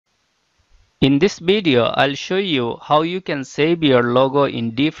In this video, I'll show you how you can save your logo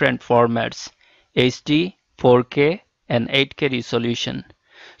in different formats: HD, 4K, and 8K resolution.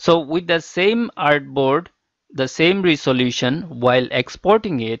 So with the same artboard, the same resolution, while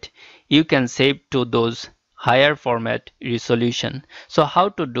exporting it, you can save to those higher format resolution. So how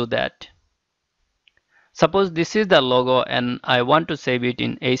to do that? Suppose this is the logo and I want to save it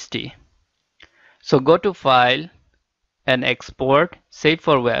in HD. So go to File and Export, Save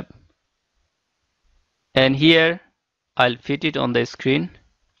for Web. And here I'll fit it on the screen.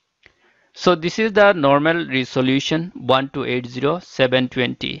 So this is the normal resolution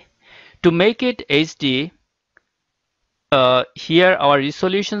 1280/720. To make it HD, here our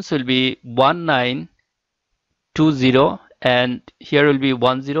resolutions will be 1920 and here will be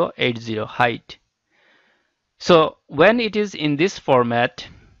 1080 height. So when it is in this format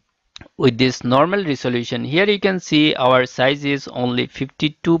with this normal resolution, here you can see our size is only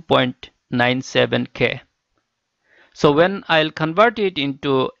 52.97K. So when I'll convert it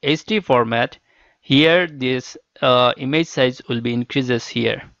into HD format, here this image size will be increases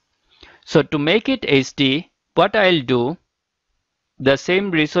here. So to make it HD, what I'll do, the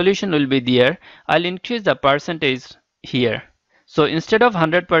same resolution will be there. I'll increase the percentage here. So instead of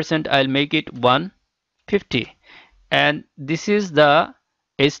 100%, I'll make it 150. And this is the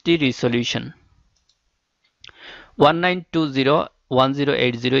HD resolution.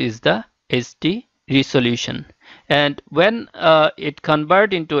 1920/1080 is the HD resolution. And when it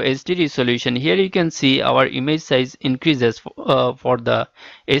convert into HD resolution, here you can see our image size increases for the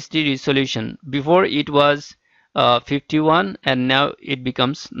HD resolution. Before it was 51 and now it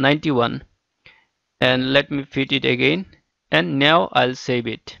becomes 91. And let me fit it again, and now I'll save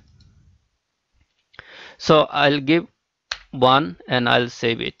it. So I'll give 1 and I'll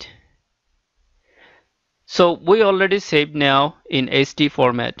save it. So we already saved now in HD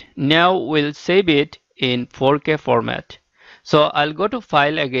format. Now we'll save it in 4K format. So I'll go to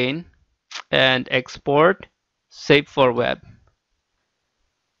File again and Export, Save for Web.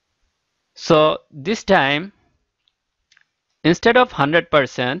 So this time, instead of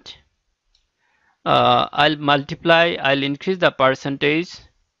 100%, I'll increase the percentage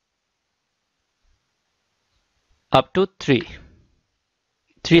up to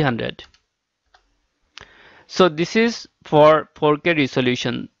 300. So this is for 4K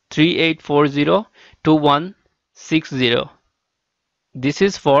resolution 3840/2160. This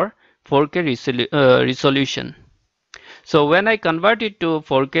is for 4K resolution. So when I convert it to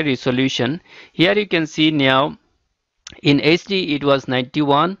 4K resolution, here you can see now in HD it was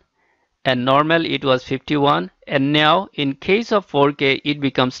 91 and normal it was 51, and now in case of 4K it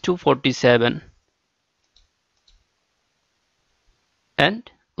becomes 247. And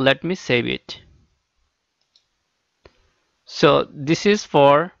let me save it. So this is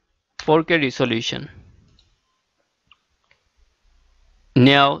for 4K resolution.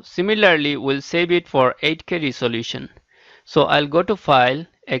 Now similarly we'll save it for 8K resolution. So I'll go to File,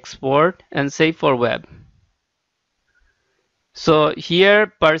 Export, and Save for Web. So here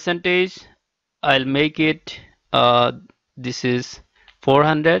percentage, I'll make it this is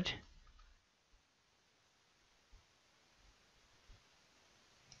 400.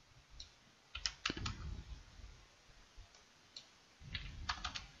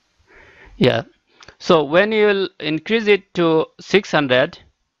 Yeah. So when you'll increase it to 600,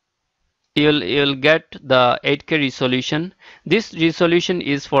 you'll get the 8K resolution. This resolution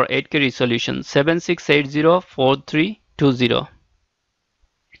is for 8K resolution 7680/4320.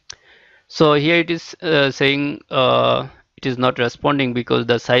 So here it is saying it is not responding because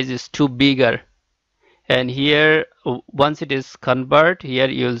the size is too bigger. And here once it is convert, here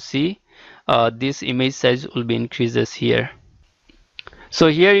you'll see this image size will be increases here. So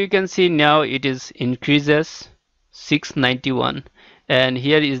here you can see now it is increases 691, and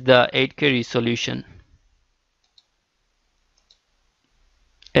here is the 8K resolution.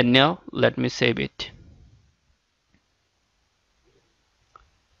 And now let me save it.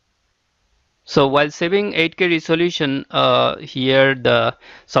 So while saving 8K resolution, here the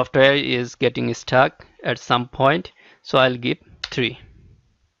software is getting stuck at some point, so I'll give 3.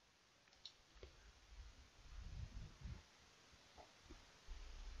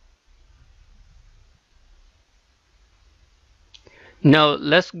 Now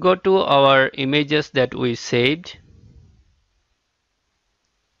let's go to our images that we saved.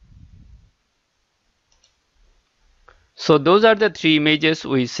 So those are the 3 images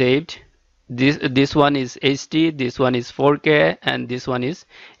we saved. This one is HD, this one is 4K, and this one is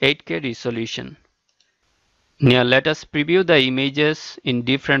 8K resolution. Now let us preview the images in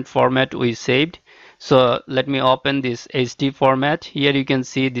different format we saved. So let me open this HD format. Here you can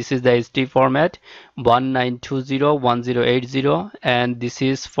see this is the HD format 19201080, and this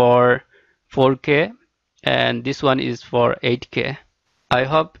is for 4K, and this one is for 8K. I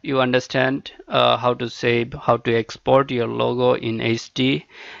hope you understand how to save, how to export your logo in HD,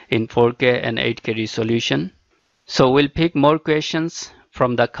 in 4K and 8K resolution. So we'll pick more questions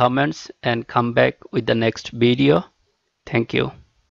from the comments and come back with the next video. Thank you.